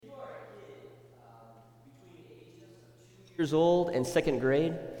years old and second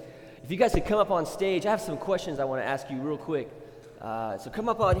grade. If you guys could come up on stage, I have some questions I want to ask you real quick. So come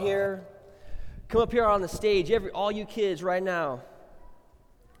up on here. Come up here on the stage, all you kids right now.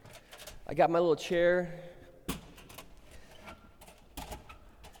 I got my little chair.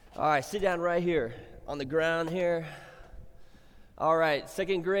 All right, sit down right here on the ground here. All right,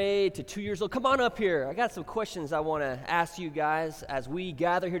 second grade to 2 years old. Come on up here. I got some questions I want to ask you guys as we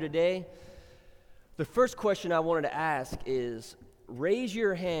gather here today. The first question I wanted to ask is, raise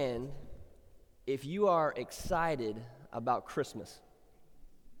your hand if you are excited about Christmas.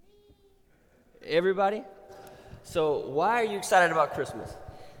 Everybody? So why are you excited about Christmas?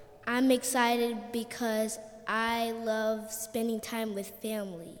 I'm excited because I love spending time with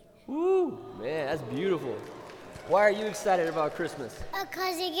family. Woo, man, that's beautiful. Why are you excited about Christmas?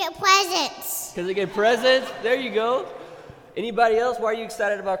 Because you get presents. Because you get presents? There you go. Anybody else? Why are you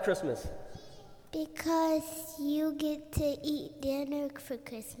excited about Christmas? Because you get to eat dinner for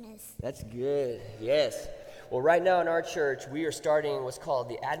Christmas. That's good, yes. Well, right now in our church, we are starting what's called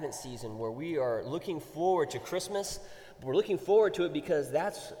the Advent season, where we are looking forward to Christmas. We're looking forward to it because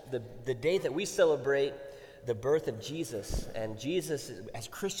that's the day that we celebrate the birth of Jesus. And Jesus, as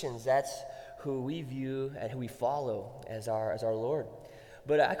Christians, that's who we view and who we follow as our Lord.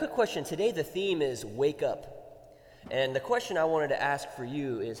 But a quick question. Today the theme is Wake Up. And the question I wanted to ask for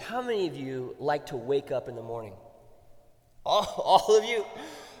you is, how many of you like to wake up in the morning? All of you?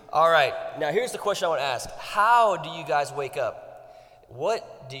 All right. Now here's the question I want to ask. How do you guys wake up?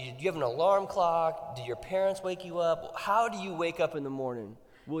 Do you have an alarm clock? Do your parents wake you up? How do you wake up in the morning?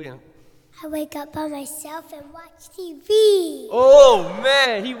 William? I wake up by myself and watch TV. Oh,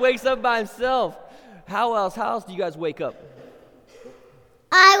 man, he wakes up by himself. How else do you guys wake up?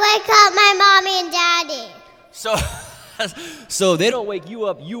 I wake up my mommy and daddy. So they don't wake you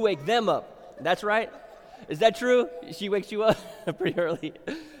up, you wake them up. That's right? Is that true? She wakes you up pretty early.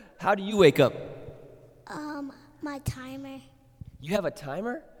 How do you wake up? My timer. You have a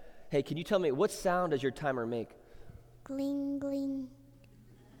timer? Hey, can you tell me, what sound does your timer make? Gling, gling.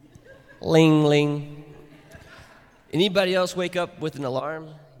 Ling, ling. Anybody else wake up with an alarm?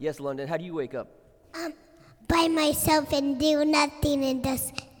 Yes, London. How do you wake up? By myself and do nothing and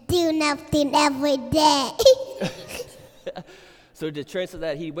just do nothing every day. So to translate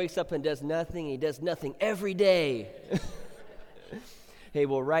that, he wakes up and does nothing. He does nothing every day. Hey,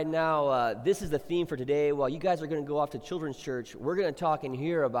 well, right now, this is the theme for today. While you guys are going to go off to Children's Church, we're going to talk in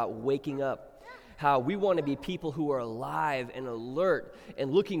here about waking up. How we want to be people who are alive and alert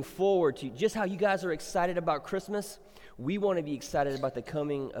and looking forward to, just how you guys are excited about Christmas, we want to be excited about the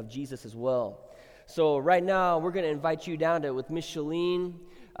coming of Jesus as well. So right now, we're going to invite you down with Miss Shalene.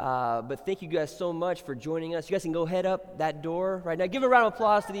 But thank you guys so much for joining us. You guys can go head up that door right now. Give a round of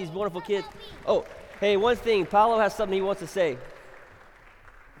applause to these wonderful kids. Oh, hey, one thing. Paolo has something he wants to say.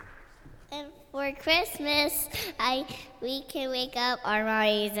 And for Christmas, we can wake up our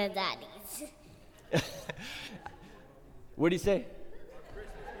mommies and daddies. What did he say?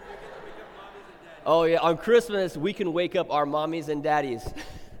 Oh, yeah, on Christmas, we can wake up our mommies and daddies.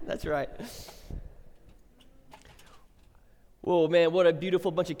 That's right. Whoa, man, what a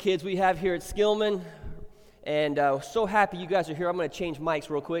beautiful bunch of kids we have here at Skillman. And so happy you guys are here. I'm going to change mics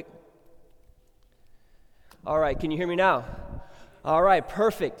real quick. All right, can you hear me now? All right,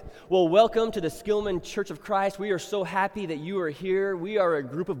 perfect. Well, welcome to the Skillman Church of Christ. We are so happy that you are here. We are a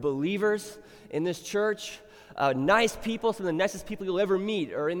group of believers in this church. Nice people, some of the nicest people you'll ever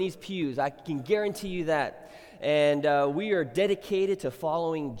meet are in these pews. I can guarantee you that. And we are dedicated to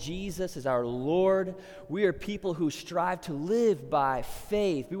following Jesus as our Lord. We are people who strive to live by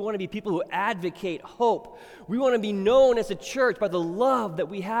faith. We want to be people who advocate hope. We want to be known as a church by the love that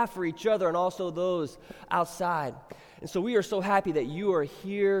we have for each other and also those outside. And so we are so happy that you are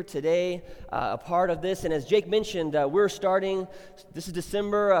here today, a part of this. And as Jake mentioned, we're starting, this is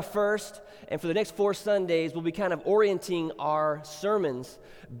December 1st, and for the next 4 Sundays, we'll be kind of orienting our sermons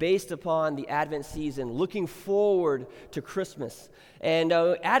based upon the Advent season, looking forward to Christmas. And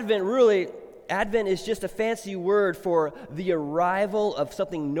Advent is just a fancy word for the arrival of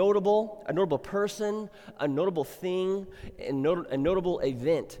something notable, a notable person, a notable thing, a notable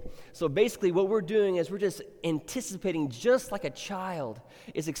event. So basically what we're doing is we're just anticipating, just like a child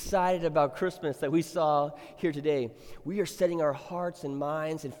is excited about Christmas that we saw here today. We are setting our hearts and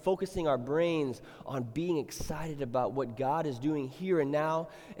minds and focusing our brains on being excited about what God is doing here and now,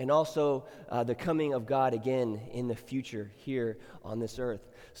 and also the coming of God again in the future here on this earth.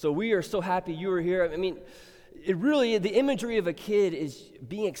 So we are so happy you are here. I mean, the imagery of a kid is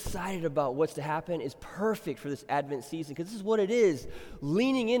being excited about what's to happen is perfect for this Advent season, because this is what it is,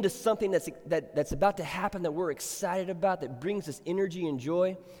 leaning into something that's about to happen that we're excited about, that brings us energy and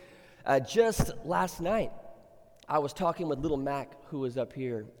joy. Just last night, I was talking with little Mac, who was up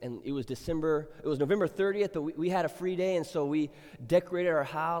here, and it was November 30th, but we had a free day, and so we decorated our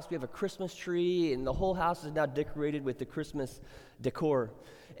house. We have a Christmas tree, and the whole house is now decorated with the Christmas decor.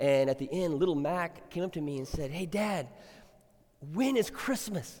 And at the end, little Mac came up to me and said, "Hey, Dad, when is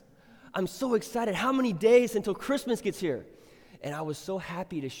Christmas? I'm so excited. How many days until Christmas gets here?" And I was so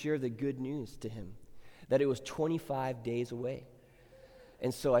happy to share the good news to him, that it was 25 days away.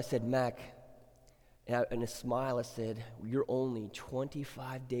 And so I said, "Mac," and a smile, I said, "You're only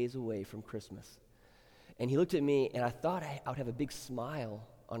 25 days away from Christmas." And he looked at me, and I thought I would have a big smile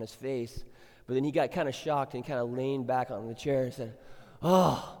on his face, but then he got kind of shocked and kind of leaned back on the chair and said,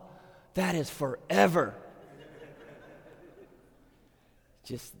 "Oh, that is forever."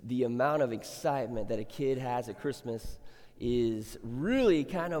 Just the amount of excitement that a kid has at Christmas is really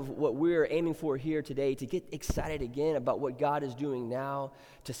kind of what we're aiming for here today, to get excited again about what God is doing now,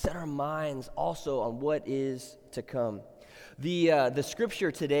 to set our minds also on what is to come. The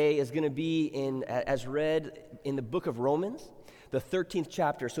scripture today is going to be as read in the book of Romans, the 13th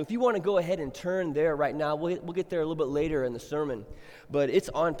chapter. So if you want to go ahead and turn there right now, we'll get there a little bit later in the sermon. But it's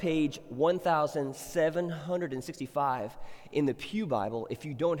on page 1765 in the Pew Bible if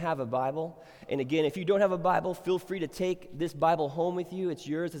you don't have a Bible. And again, if you don't have a Bible, feel free to take this Bible home with you. It's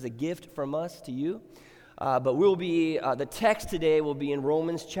yours as a gift from us to you. But the text today will be in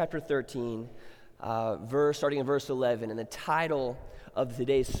Romans chapter 13, starting in verse 11. And the title of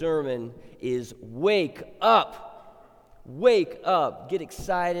today's sermon is "Wake Up." Wake up. Get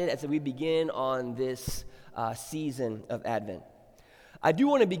excited as we begin on this season of Advent. I do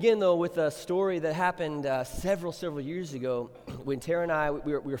want to begin, though, with a story that happened several years ago when Tara and I,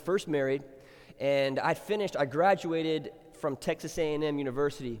 we were first married, and I graduated from Texas A&M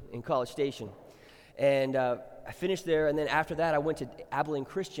University in College Station. And I finished there, and then after that, I went to Abilene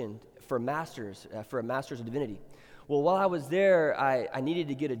Christian for a master's of divinity. Well, while I was there, I needed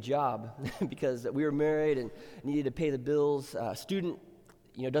to get a job because we were married and needed to pay the bills. Student,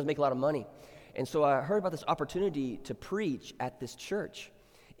 doesn't make a lot of money. And so I heard about this opportunity to preach at this church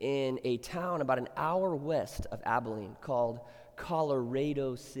in a town about an hour west of Abilene called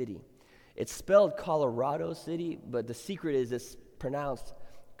Colorado City. It's spelled Colorado City, but the secret is it's pronounced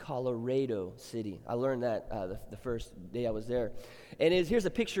Colorado City. I learned that the first day I was there. And here's a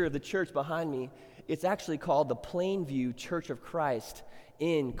picture of the church behind me. It's actually called the Plainview Church of Christ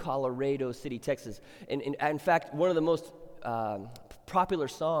in Colorado City, Texas. And in fact, one of the most popular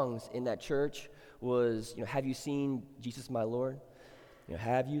songs in that church was, "Have you seen Jesus my Lord?"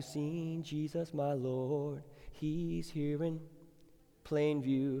 "Have you seen Jesus my Lord? He's here in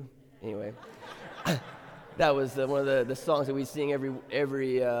Plainview." Anyway, that was one of the songs that we sing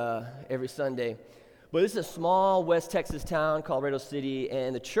every Sunday. But this is a small West Texas town, Colorado City,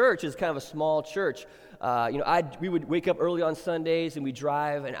 and the church is kind of a small church. We would wake up early on Sundays, and we'd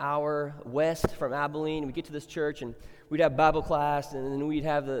drive an hour west from Abilene. We'd get to this church, and we'd have Bible class, and then we'd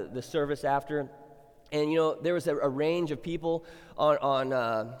have the service after. And, there was a range of people.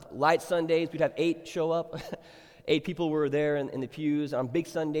 On light Sundays, we'd have 8 show up. 8 people were there in the pews. On big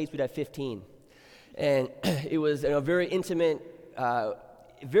Sundays, we'd have 15. And it was a very intimate,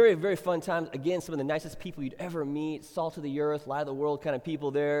 very, very fun time. Again, some of the nicest people you'd ever meet, salt of the earth, light of the world kind of people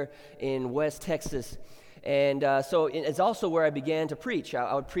there in West Texas. And so it's also where I began to preach.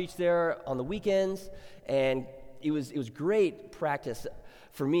 I would preach there on the weekends, and it was great practice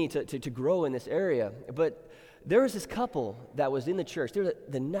for me to grow in this area. But there was this couple that was in the church. They were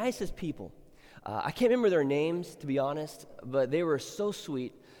the nicest people. I can't remember their names, to be honest, but they were so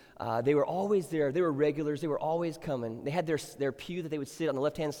sweet. They were always there. They were regulars. They were always coming. They had their pew that they would sit on the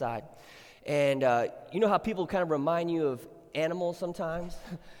left-hand side. And you know how people kind of remind you of animals sometimes?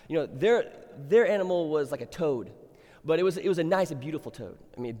 Their animal was like a toad. But it was a nice, a beautiful toad.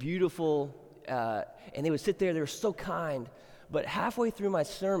 I mean, beautiful. And they would sit there. They were so kind. But halfway through my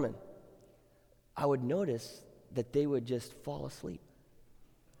sermon, I would notice that they would just fall asleep.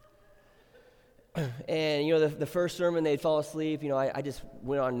 And, the first sermon, they'd fall asleep. I just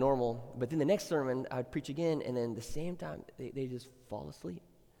went on normal. But then the next sermon, I'd preach again, and then the same time, they just fall asleep.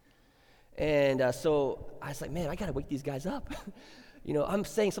 And so I was like, man, I got to wake these guys up. I'm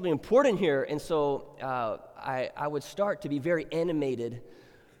saying something important here. And so I would start to be very animated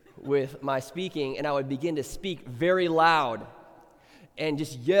with my speaking, and I would begin to speak very loud. and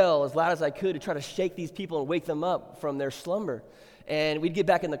just yell as loud as I could to try to shake these people and wake them up from their slumber. And we'd get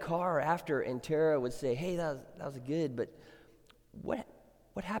back in the car after, and Tara would say, hey, that was good, but what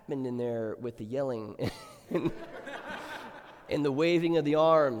happened in there with the yelling and the waving of the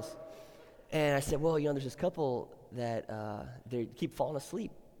arms? And I said, well, there's this couple that they keep falling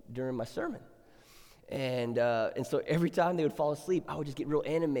asleep during my sermon. And so every time they would fall asleep, I would just get real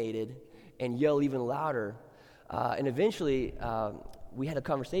animated and yell even louder. And eventually, we had a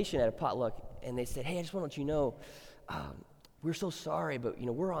conversation at a potluck, and they said, hey, I just want to let you know, we're so sorry, but,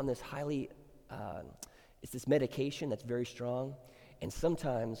 we're on this it's this medication that's very strong, and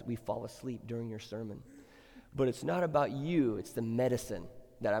sometimes we fall asleep during your sermon. But it's not about you, it's the medicine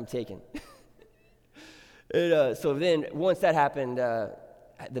that I'm taking. And, so then, once that happened,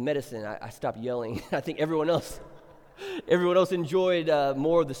 the medicine, I stopped yelling. I think everyone else enjoyed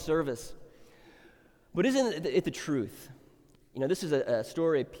more of the service. But isn't it the truth? This is a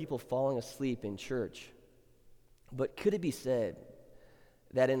story of people falling asleep in church. But could it be said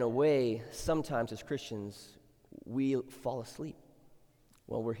that in a way, sometimes as Christians, we fall asleep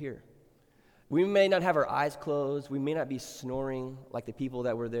while we're here? We may not have our eyes closed. We may not be snoring like the people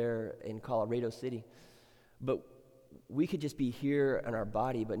that were there in Colorado City. But we could just be here in our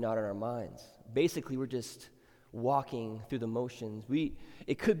body, but not in our minds. Basically, we're just walking through the motions.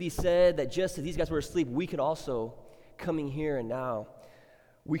 It could be said that just as these guys were asleep, we could also, coming here and now,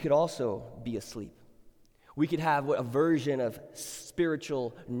 we could also be asleep. We could have a version of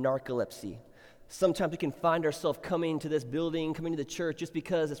spiritual narcolepsy. Sometimes we can find ourselves coming to this building, coming to the church, just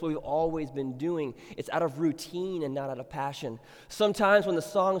because that's what we've always been doing. It's out of routine and not out of passion. Sometimes when the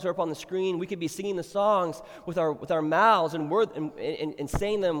songs are up on the screen, we could be singing the songs with our mouths and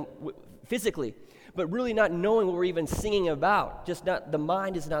saying them physically, but really not knowing what we're even singing about. The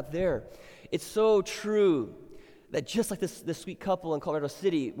mind is not there. It's so true that just like this sweet couple in Colorado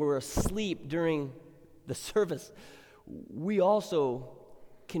City were asleep during the service, we also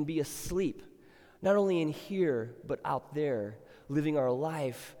can be asleep, not only in here, but out there, living our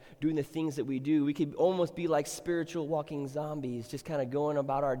life, doing the things that we do. We could almost be like spiritual walking zombies, just kind of going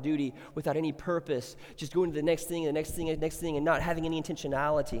about our duty without any purpose, just going to the next thing, and not having any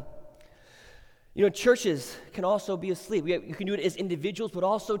intentionality. Churches can also be asleep. You can do it as individuals, but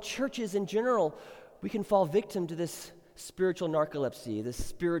also churches in general. We can fall victim to this spiritual narcolepsy, this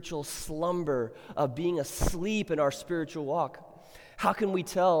spiritual slumber of being asleep in our spiritual walk. How can we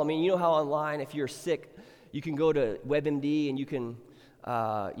tell? How online, if you're sick, you can go to WebMD and you can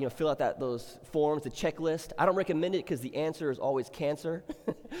fill out those forms, the checklist. I don't recommend it because the answer is always cancer.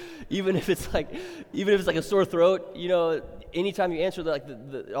 even if it's like a sore throat, anytime you answer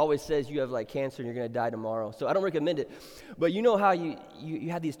it always says you have cancer and you're going to die tomorrow. So I don't recommend it. But how you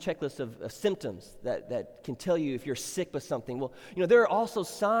have these checklists of symptoms that can tell you if you're sick with something. Well, there are also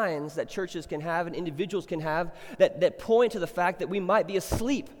signs that churches can have and individuals can have that point to the fact that we might be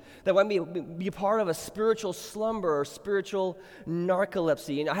asleep, that we might be a part of a spiritual slumber or spiritual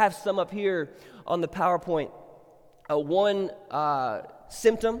narcolepsy. And I have some up here on the PowerPoint. One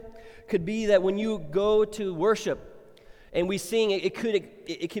symptom could be that when you go to worship and we sing, it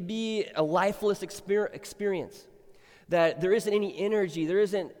could be a lifeless experience, that there isn't any energy, there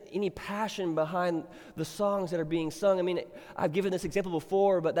isn't any passion behind the songs that are being sung. I've given this example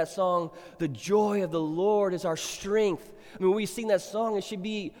before, but that song, "The joy of the Lord is our strength." When we sing that song, it should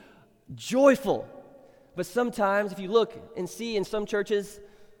be joyful. But sometimes, if you look and see in some churches,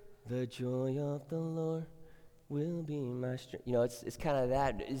 "The joy of the Lord will be my strength." It's kind of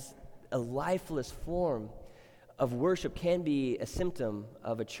that. It's a lifeless form of worship can be a symptom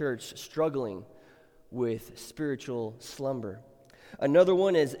of a church struggling with spiritual slumber. Another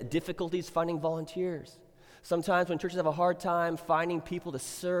one is difficulties finding volunteers. Sometimes when churches have a hard time finding people to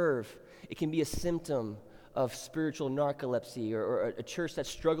serve, it can be a symptom of spiritual narcolepsy or a church that's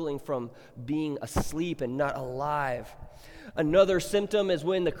struggling from being asleep and not alive. Another symptom is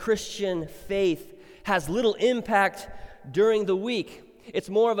when the Christian faith has little impact during the week. It's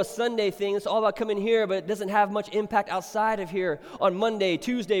more of a Sunday thing. It's all about coming here, but it doesn't have much impact outside of here on Monday,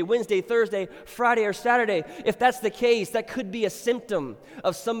 Tuesday, Wednesday, Thursday, Friday, or Saturday. If that's the case, that could be a symptom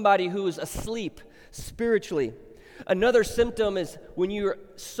of somebody who is asleep spiritually. Another symptom is when you're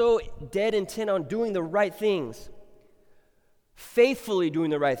so dead intent on doing the right things, faithfully doing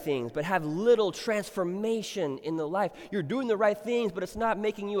the right things, but have little transformation in the life. You're doing the right things, but it's not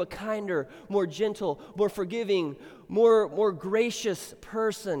making you a kinder, more gentle, more forgiving, more gracious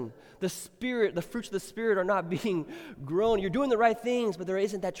person. The fruits of the Spirit are not being grown. You're doing the right things, but there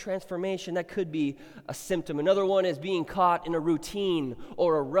isn't that transformation. That could be a symptom. Another one is being caught in a routine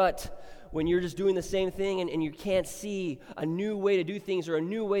or a rut when you're just doing the same thing and you can't see a new way to do things or a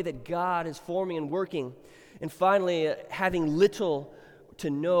new way that God is forming and working. And finally, having little to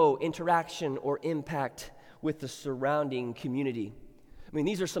no interaction or impact with the surrounding community. I mean,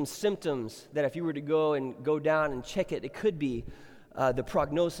 these are some symptoms that if you were to go down and check it, it could be the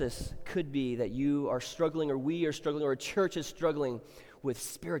prognosis could be that you are struggling, or we are struggling, or a church is struggling with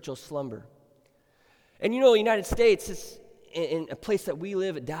spiritual slumber. And the United States is in a place that we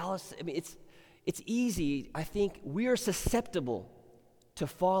live, at Dallas. I mean, it's easy. I think we are susceptible to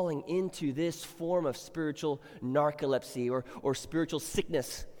falling into this form of spiritual narcolepsy or spiritual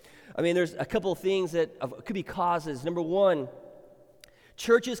sickness. I mean, there's a couple of things that could be causes. Number one,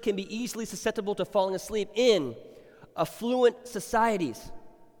 churches can be easily susceptible to falling asleep in affluent societies.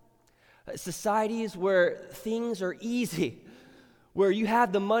 Societies where things are easy, where you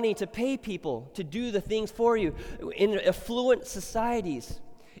have the money to pay people to do the things for you. In affluent societies,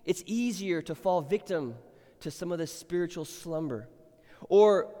 it's easier to fall victim to some of this spiritual slumber.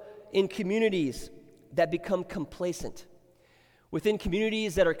 Or in communities that become complacent. Within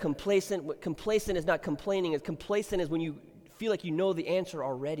communities that are complacent is not complaining. Complacent is when you feel like you know the answer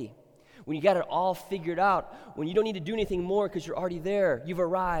already. When you got it all figured out. When you don't need to do anything more because you're already there. You've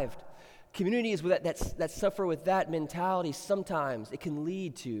arrived. Communities that suffer with that mentality, sometimes it can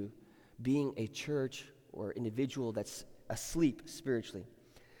lead to being a church or individual that's asleep spiritually.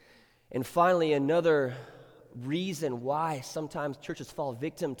 And finally, another reason why sometimes churches fall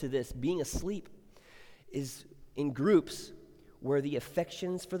victim to this being asleep is in groups where the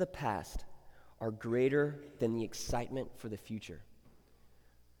affections for the past are greater than the excitement for the future.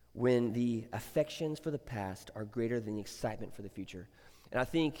 When the affections for the past are greater than the excitement for the future. And I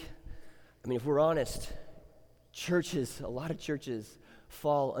mean, if we're honest, a lot of churches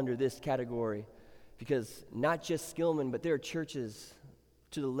fall under this category, because not just Skillman, but there are churches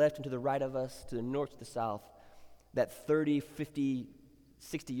to the left and to the right of us, to the north, to the south, that 30, 50,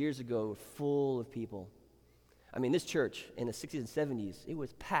 60 years ago were full of people. I mean, this church in the 60s and 70s, it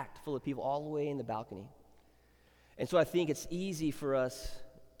was packed full of people all the way in the balcony. And so I think it's easy for us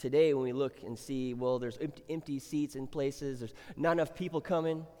today when we look and see, well, there's empty seats in places, there's not enough people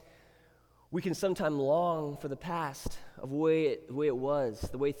coming. We can sometimes long for the past of the way it was,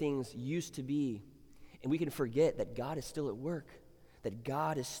 the way things used to be. And we can forget that God is still at work, that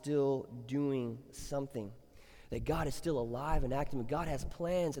God is still doing something, that God is still alive and active, and God has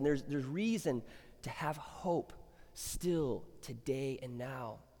plans, and there's reason to have hope still today and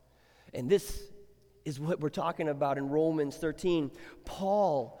now. And this is what we're talking about in Romans 13.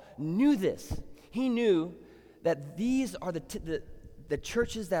 Paul knew this. He knew that these are the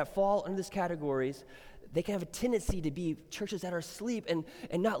churches that fall under these categories. They can have a tendency to be churches that are asleep and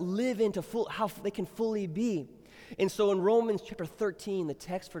not live into how they can fully be. And so in Romans chapter 13, the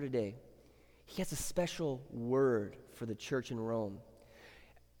text for today, he has a special word for the church in Rome.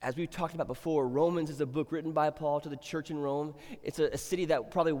 As we've talked about before, Romans is a book written by Paul to the church in Rome. It's a city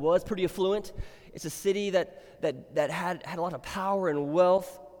that probably was pretty affluent. It's a city that had a lot of power and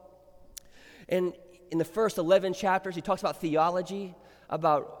wealth. And in the first 11 chapters, he talks about theology,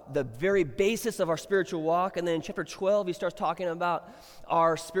 about the very basis of our spiritual walk. And then in chapter 12, he starts talking about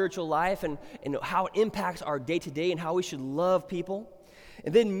our spiritual life and how it impacts our day-to-day and how we should love people.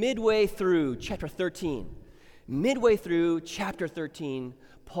 And then midway through chapter 13,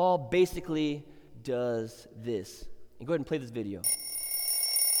 Paul basically does this. And go ahead and play this video.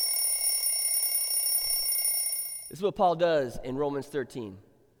 This is what Paul does in Romans 13.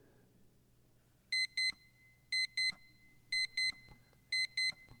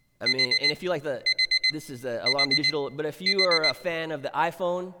 I mean, and if you like this is Alarm Digital, but if you are a fan of the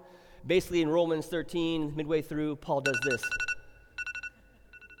iPhone, basically in Romans 13, midway through, Paul does this.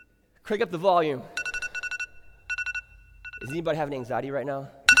 Crank up the volume. Is anybody having anxiety right now?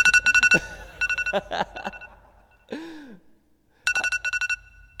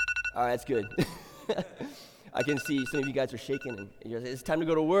 All right, that's good. I can see some of you guys are shaking, and it's time to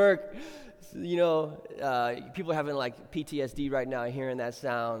go to work. People are having like PTSD right now hearing that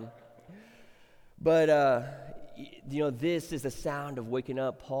sound. But, this is the sound of waking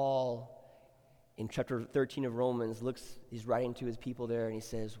up. Paul, in chapter 13 of Romans, he's writing to his people there, and he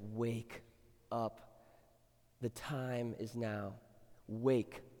says, wake up. The time is now.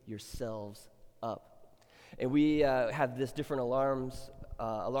 Wake yourselves up. And we have this different alarm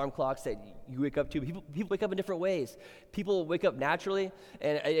clocks that you wake up to. People wake up in different ways. People wake up naturally,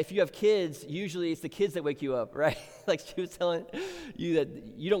 and if you have kids, usually it's the kids that wake you up, right? Like she was telling you that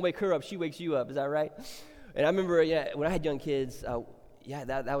you don't wake her up, she wakes you up. Is that right? And I remember, when I had young kids,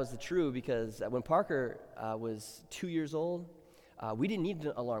 that was true, because when Parker was 2 years old, we didn't need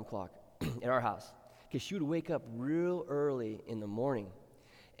an alarm clock. in our house, because she would wake up real early in the morning.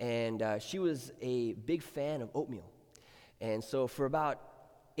 And she was a big fan of oatmeal. And so for about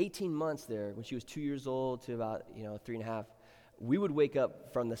 18 months there, when she was 2 years old to about 3.5, we would wake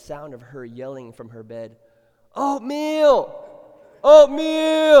up from the sound of her yelling from her bed, "Oatmeal!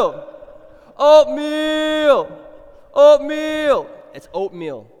 Oatmeal! Oatmeal! Oatmeal!" It's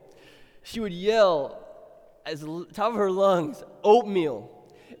oatmeal. She would yell at the top of her lungs, "Oatmeal."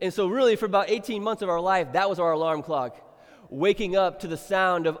 And so really for about 18 months of our life, that was our alarm clock, waking up to the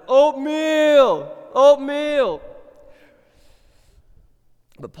sound of oatmeal, oatmeal.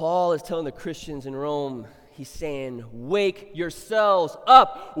 But Paul is telling the Christians in Rome, he's saying, wake yourselves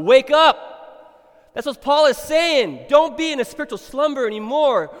up, wake up. That's what Paul is saying. Don't be in a spiritual slumber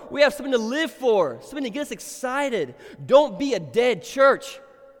anymore. We have something to live for, something to get us excited. Don't be a dead church.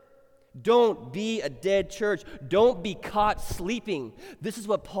 Don't be a dead church. Don't be caught sleeping. This is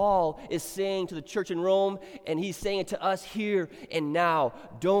what Paul is saying to the church in Rome, and he's saying it to us here and now.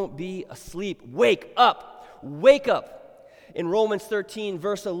 Don't be asleep. Wake up. Wake up. In Romans 13,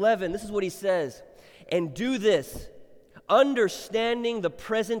 verse 11, this is what he says. And do this, understanding the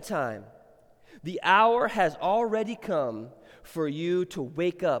present time. The hour has already come for you to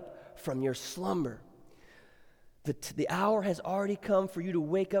wake up from your slumber. The hour has already come for you to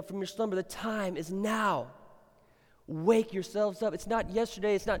wake up from your slumber. The time is now. Wake yourselves up. It's not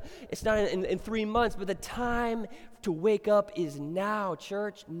yesterday. It's not in 3 months, but the time to wake up is now,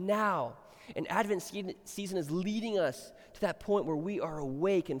 church, now. And Advent season is leading us to that point where we are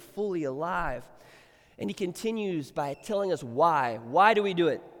awake and fully alive. And he continues by telling us why. Why do we do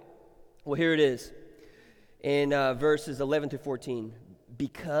it? Well, here it is in verses 11 to 14.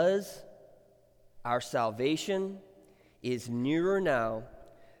 Because our salvation is nearer now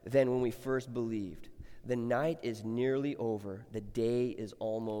than when we first believed. The night is nearly over. The day is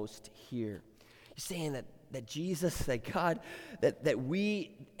almost here. He's saying that Jesus, that God, that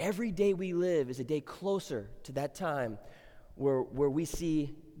we, every day we live is a day closer to that time where we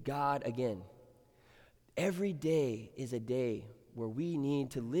see God again. Every day is a day where we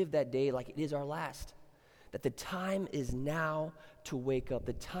need to live that day like it is our last. That the time is now to wake up.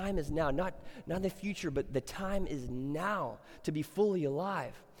 The time is now, not in the future, but the time is now to be fully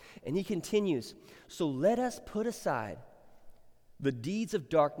alive. And he continues, so let us put aside the deeds of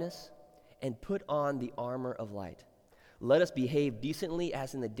darkness and put on the armor of light. Let us behave decently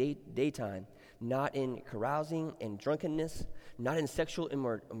as in the daytime, not in carousing and drunkenness, not in sexual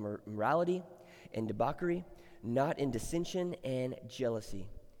immorality and debauchery, not in dissension and jealousy.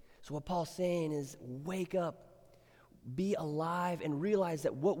 So what Paul's saying is, wake up, be alive, and realize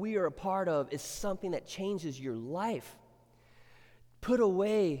that what we are a part of is something that changes your life. Put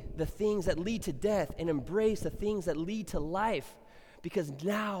away the things that lead to death and embrace the things that lead to life, because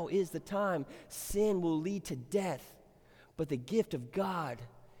now is the time. Sin will lead to death, but the gift of God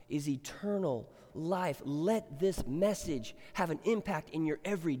is eternal life. Let this message have an impact in your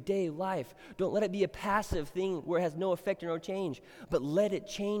everyday life. Don't let it be a passive thing where it has no effect or no change, but let it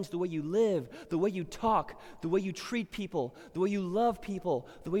change the way you live, the way you talk, the way you treat people, the way you love people,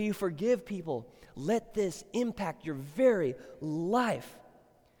 the way you forgive people. Let this impact your very life.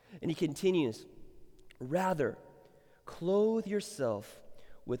 And he continues, rather, clothe yourself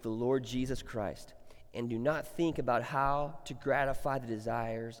with the Lord Jesus Christ, and do not think about how to gratify the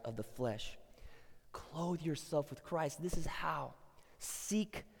desires of the flesh. Clothe yourself with Christ. This is how.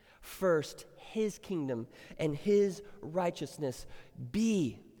 Seek first his kingdom and his righteousness.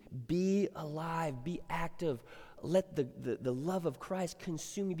 Be alive. Be active. Let the love of Christ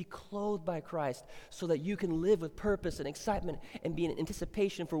consume you. Be clothed by Christ so that you can live with purpose and excitement and be in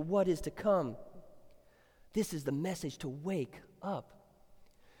anticipation for what is to come. This is the message to wake up.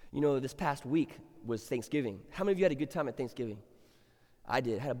 You know, this past week was Thanksgiving. How many of you had a good time at Thanksgiving? I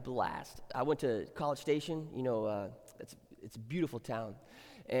did. Had a blast. I went to College Station. You know, it's a beautiful town.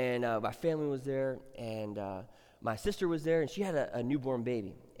 And my family was there, and my sister was there, and she had a newborn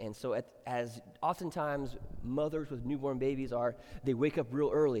baby. And so as oftentimes mothers with newborn babies are, they wake up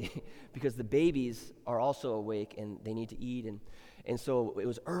real early because the babies are also awake, and they need to eat. And so it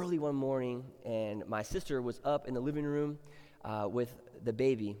was early one morning, and my sister was up in the living room with the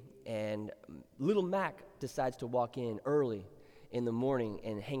baby, and little Mac decides to walk in early in the morning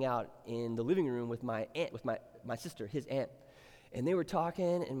and hang out in the living room with my aunt, with my sister, his aunt. And they were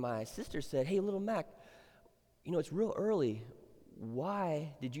talking, and my sister said, hey, little Mac, you know, it's real early.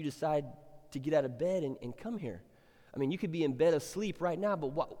 Why did you decide to get out of bed and come here? I mean, you could be in bed asleep right now,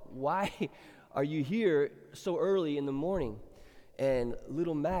 but why are you here so early in the morning? And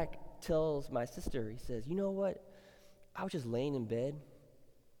little Mac tells my sister, he says, you know what? I was just laying in bed,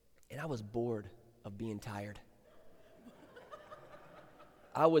 and I was bored of being tired.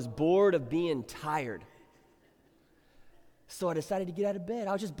 I was bored of being tired. So I decided to get out of bed.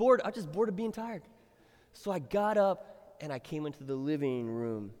 I was just bored of being tired. So I got up and I came into the living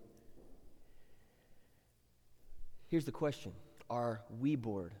room. Here's the question. Are we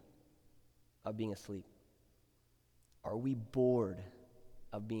bored of being asleep? Are we bored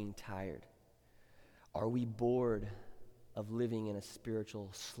of being tired? Are we bored of living in a spiritual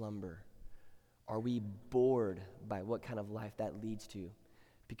slumber? Are we bored by what kind of life that leads to?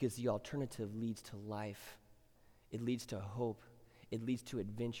 Because the alternative leads to life. It leads to hope. It leads to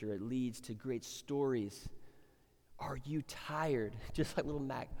adventure. It leads to great stories. Are you tired? Just like little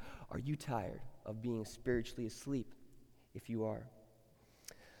Mac, are you tired of being spiritually asleep? If you are.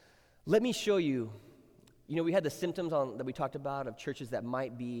 Let me show you, we had the symptoms that we talked about of churches that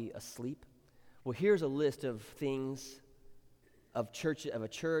might be asleep. Well, here's a list of things of a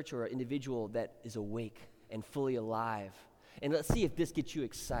church or an individual that is awake and fully alive. And let's see if this gets you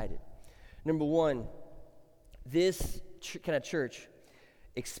excited. Number one, this kind of church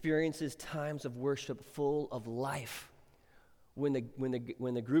experiences times of worship full of life. When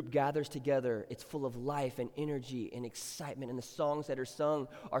the group gathers together, it's full of life and energy and excitement, and the songs that are sung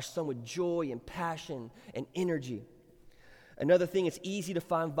with joy and passion and energy. Another thing, it's easy to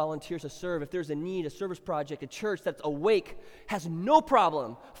find volunteers to serve. If there's a need, a service project, a church that's awake has no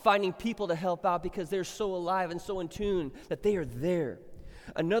problem finding people to help out because they're so alive and so in tune that they are there.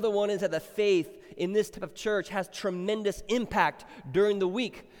 Another one is that the faith in this type of church has tremendous impact during the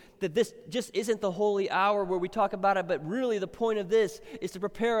week. That this just isn't the holy hour where we talk about it, but really the point of this is to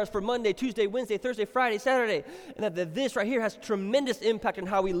prepare us for Monday, Tuesday, Wednesday, Thursday, Friday, Saturday. And that this right here has tremendous impact on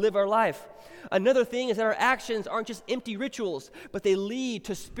how we live our life. Another thing is that our actions aren't just empty rituals, but they lead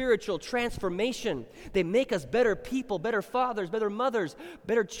to spiritual transformation. They make us better people, better fathers, better mothers,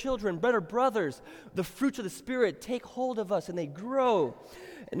 better children, better brothers. The fruits of the Spirit take hold of us and they grow.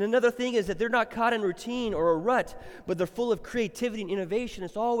 And another thing is that they're not caught in routine or a rut, but they're full of creativity and innovation.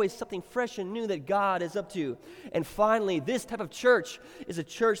 It's always something fresh and new that God is up to. And finally, this type of church is a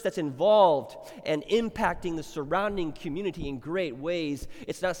church that's involved and impacting the surrounding community in great ways.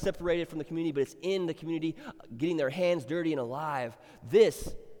 It's not separated from the community, but it's in the community, getting their hands dirty and alive.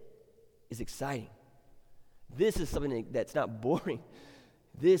 This is exciting. This is something that's not boring.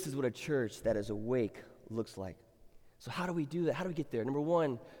 This is what a church that is awake looks like. So how do we do that? How do we get there? Number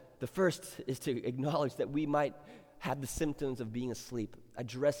one, the first is to acknowledge that we might have the symptoms of being asleep.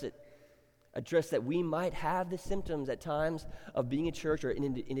 Address it. Address that we might have the symptoms at times of being a church or an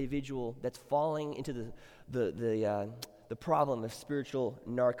individual that's falling into the problem of spiritual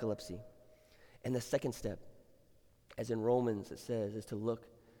narcolepsy. And the second step, as in Romans it says, is to look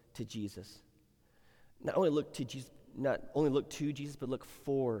to Jesus. Not only look to Jesus, but look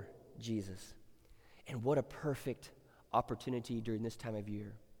for Jesus. And what a perfect opportunity during this time of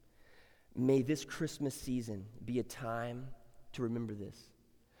year. May this Christmas season be a time to remember this.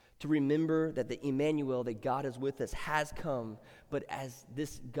 To remember that the Emmanuel, that God is with us, has come, but as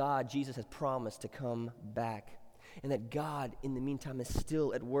this God, Jesus, has promised to come back. And that God, in the meantime, is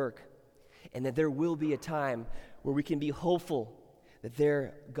still at work. And that there will be a time where we can be hopeful that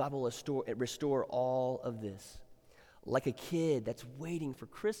God will restore all of this. Like a kid that's waiting for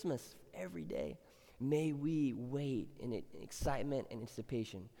Christmas every day. May we wait in excitement and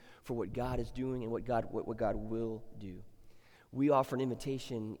anticipation for what God is doing and what God will do. We offer an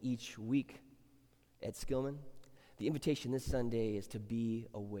invitation each week at Skillman. The invitation this Sunday is to be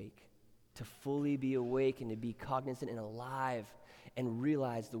awake, to fully be awake and to be cognizant and alive and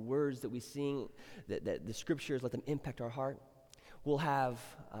realize the words that we sing, that the scriptures, let them impact our heart. We'll have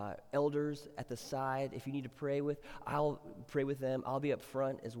elders at the side. If you need to pray with, I'll pray with them. I'll be up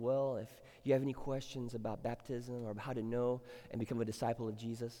front as well if you have any questions about baptism or how to know and become a disciple of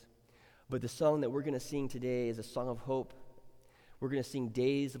Jesus. But the song that we're going to sing today is a song of hope. We're going to sing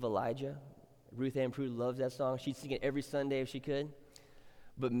Days of Elijah. Ruth Ann Prude loves that song. She'd sing it every Sunday if she could.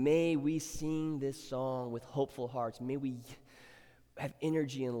 But may we sing this song with hopeful hearts. May we have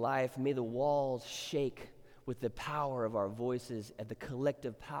energy in life. May the walls shake with the power of our voices and the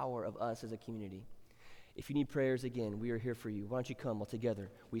collective power of us as a community. If you need prayers, again, we are here for you. Why don't you come all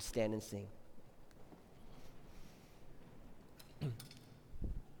together? We stand and sing.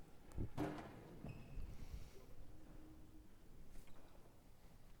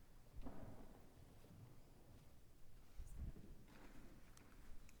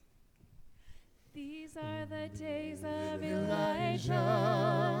 These are the days of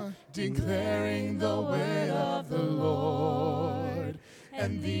Elijah, declaring the word of the Lord.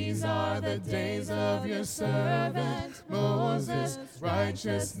 And these are the days of your servant Moses,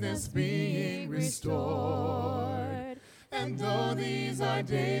 righteousness being restored. And though these are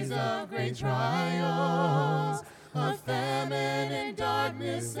days of great trials, of famine and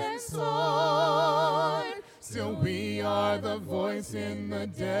darkness and sword, still we are the voice in the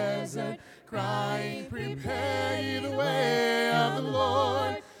desert, crying, prepare ye the way of the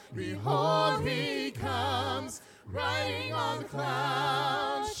Lord. Behold, he comes, riding on the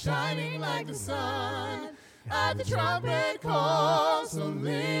clouds, shining like the sun. At the trumpet call, so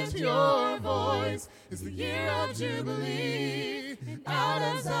lift your voice. It's the year of Jubilee, and out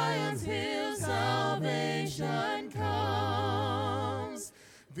of Zion's hill salvation comes.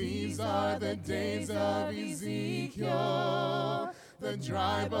 These are the days of Ezekiel, the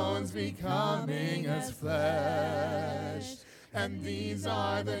dry bones becoming as flesh. And these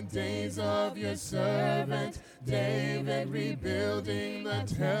are the days of your servant David, rebuilding the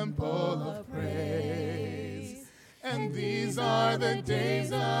temple of praise. And these are the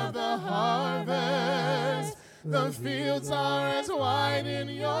days of the harvest. The fields are as wide in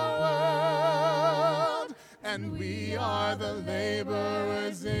your world, and we are the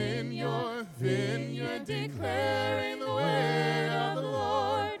laborers in your vineyard, declaring the way of the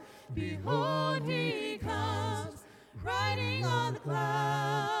Lord. Behold, he comes, riding on the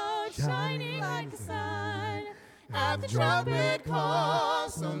clouds, shining like the sun. At the trumpet call,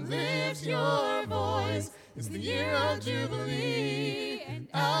 so lift your voice. It's the year of Jubilee, and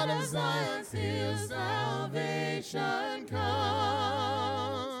out of Zion's hill salvation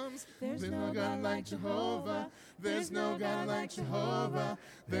comes. There's no God like Jehovah. There's no God like Jehovah.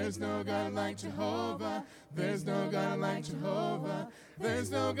 There's no God like Jehovah. There's no God like Jehovah. There's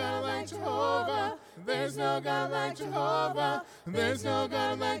no God like Jehovah. There's no God like Jehovah. There's no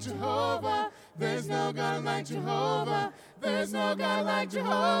God like Jehovah. There's no God like Jehovah. There's no God like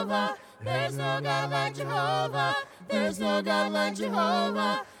Jehovah. There's no God like Jehovah. There's no God like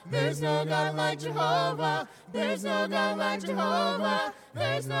Jehovah. There's no God like Jehovah. There's no God like Jehovah.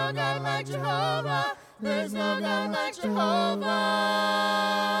 There's no God like Jehovah. There's no God like Jehovah.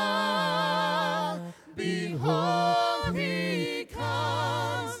 Behold, he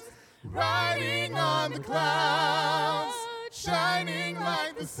comes, riding on the clouds, shining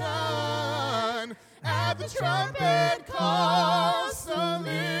like the sun. At the trumpet call, so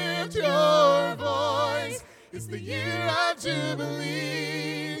lift your voice. It's the year of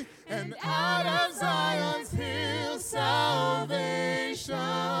Jubilee, and out of Zion's hill salvation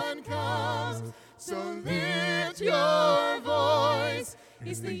comes. So lift your voice.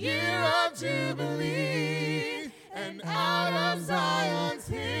 It's the year of Jubilee, and out of Zion's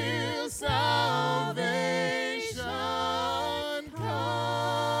hill salvation comes.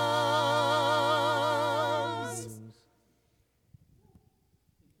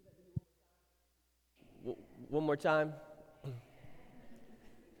 One more time.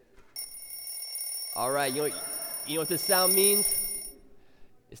 All right, you know what this sound means?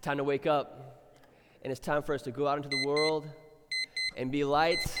 It's time to wake up. And it's time for us to go out into the world and be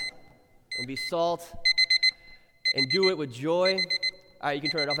lights and be salt and do it with joy. All right, you can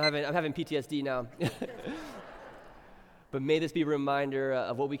turn it off. I'm having PTSD now. But may this be a reminder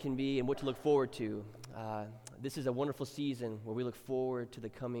of what we can be and what to look forward to. This is a wonderful season where we look forward to the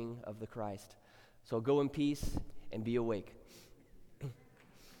coming of the Christ. So go in peace and be awake.